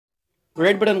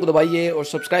Red button को दबाइए और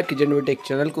सब्सक्राइब कीजिए एंड्रॉइड टेक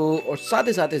चैनल को और साथ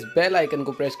इस बेल आइकन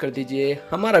को प्रेस कर दीजिए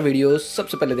हमारा वीडियो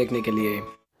सबसे पहले देखने के लिए।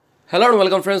 हेलो एंड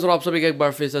वेलकम फ्रेंड्स, और आप सभी का एक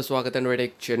बार फिर से स्वागत है एंड्रॉइड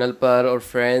टेक चैनल पर। और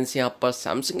फ्रेंड्स, यहाँ पर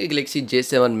सैमसंग के गैलेक्सी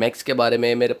J7 मैक्स के बारे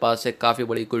में मेरे पास है काफ़ी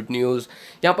बड़ी गुड न्यूज़।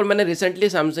 यहाँ पर मैंने रिसेंटली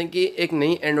सैमसंग की एक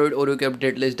नई एंड्रॉइड ओरियो की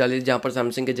अपडेट लिस्ट डाली थी, जहाँ पर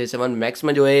सैमसंग के J7 मैक्स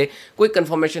में जो है कोई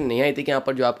कंफर्मेशन नहीं आई थी कि यहाँ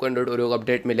पर जो आपको एंड्रॉइड ओरियो का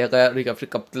अपडेट मिलेगा या फिर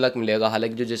कब तक मिलेगा।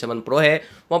 हालांकि जो J7 प्रो है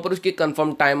वहाँ पर उसकी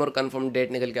कंफर्म टाइम और कंफर्म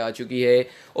डेट निकल के आ चुकी है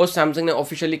और सैमसंग ने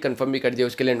ऑफिशियली कंफर्म भी कर दिया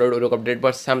उसके लिए एंड्रॉइड ओरियो का अपडेट।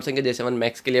 बट सैमसंग के J7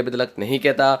 मैक्स के लिए अभी तक नहीं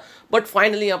कहता, बट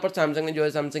फाइनली यहाँ पर सैमसंग ने जो है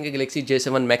सैमसंग के गैलेक्सी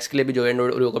J7 मैक्स के लिए भी जो है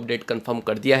एंड्रॉइड ओरियो का अपडेट कंफर्म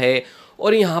कर दिया है।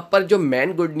 और यहाँ पर जो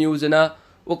मेन गुड न्यूज़ है ना,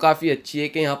 वो काफ़ी अच्छी है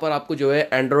कि यहाँ पर आपको जो है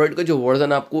एंड्रॉइड का जो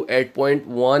वर्जन आपको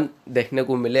 8.1 देखने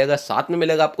को मिलेगा, साथ में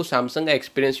मिलेगा आपको सैमसंग का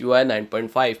एक्सपीरियंस UI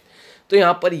 9.5। तो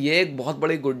यहाँ पर ये एक बहुत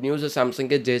बड़ी गुड न्यूज़ है सैमसंग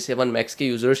के J7 मैक्स के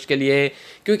यूज़र्स के लिए,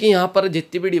 क्योंकि यहाँ पर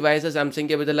जितनी भी डिवाइस है सैमसंग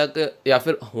के अभी तक या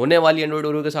फिर होने वाली एंड्रॉइड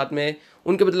ओरियो के साथ में,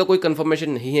 उनके मतलब कोई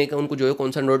कंफर्मेशन नहीं है कि उनको जो है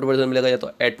कौन सा एंड्रॉइड वर्जन मिलेगा, या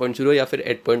तो 8.0 या फिर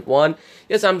 8.1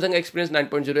 या सैमसंग एक्सपीरियंस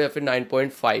 9.0 या फिर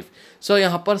 9.5। सो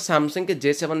यहाँ पर सैमसंग के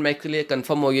J7 मैक्स के लिए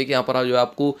कंफर्म हो गया कि यहाँ पर जो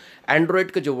आपको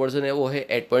एंड्रॉइड का जो वर्जन है वो है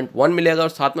 8.1 मिलेगा और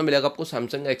साथ में मिलेगा आपको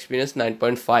सैमसंग का एक्सपीरियंस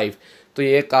 9.5। तो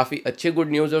ये काफ़ी अच्छी गुड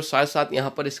न्यूज़ है। और साथ साथ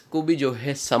यहाँ पर इसको भी जो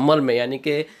है समर में यानी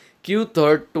कि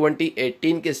Q3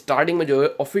 2018 के स्टार्टिंग में जो है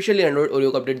ऑफिशियली एंड्रॉइड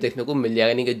ओरियो का अपडेट देखने को मिल जाएगा,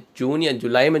 यानी कि जून या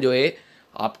जुलाई में जो है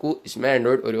आपको इसमें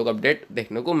एंड्रॉइड ओरियो का अपडेट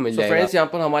देखने को मिल जाएगा। फ्रेंड्स, यहाँ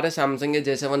पर हमारे सैमसंग के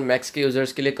J7 मैक्स के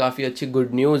यूजर्स के लिए काफ़ी अच्छी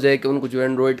गुड न्यूज़ है कि उनको जो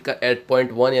एंड्रॉइड का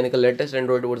 8.1 यानी कि लेटेस्ट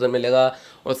एंड्रॉइड वर्जन मिलेगा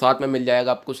और साथ में मिल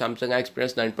जाएगा आपको सैमसंग का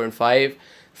एक्सपीरियंस 9.5।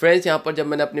 फ्रेंड्स, यहाँ पर जब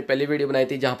मैंने अपनी पहली वीडियो बनाई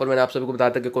थी जहाँ पर मैंने आप सभी को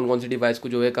बताया था कि कौन कौन सी डिवाइस को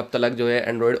जो है कब तक जो है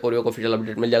एंड्रॉइड ओरियो का ऑफिशियल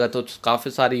अपडेट मिल जाएगा, तो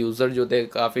काफ़ी सारे यूज़र जो थे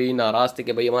काफ़ी नाराज़ थे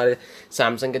कि भाई हमारे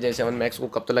सैमसंग के J7 मैक्स को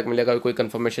कब तक मिलेगा, कोई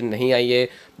कंफर्मेशन नहीं आई है।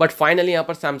 बट फाइनली यहाँ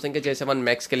पर सैमसंग के J7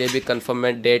 मैक्स के लिए भी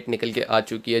कंफर्मेंट डेट निकल के आ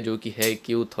चुकी है, जो कि है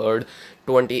Q3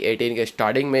 2018 के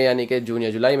स्टार्टिंग में यानी कि जून या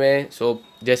जुलाई में। सो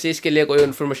जैसे इसके लिए कोई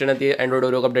इन्फॉर्मेशन आती है, एंड्रॉइड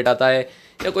ओरियो का अपडेट आता है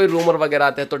या कोई रूमर वगैरह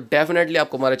आता है, तो डेफिनेटली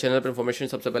आपको हमारे चैनल पर इन्फॉर्मेशन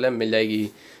सबसे पहले मिल जाएगी।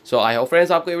 सो आई होप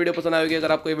फ्रेंड्स आपको ये वीडियो पसंद आएगी।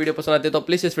 अगर आपको ये वीडियो पसंद आती है तो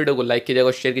प्लीज़ इस वीडियो को लाइक कीजिएगा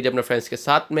और शेयर कीजिए अपने फ्रेंड्स के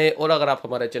साथ में। और अगर आप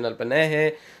हमारे चैनल पर नए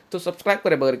हैं तो सब्सक्राइब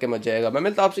करे बगैर के मत जाएगा। मैं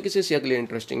मिलता हूं आपसे किसी अगली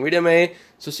इंटरेस्टिंग वीडियो में।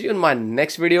 सो सी you in my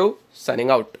next video,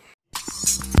 signing out.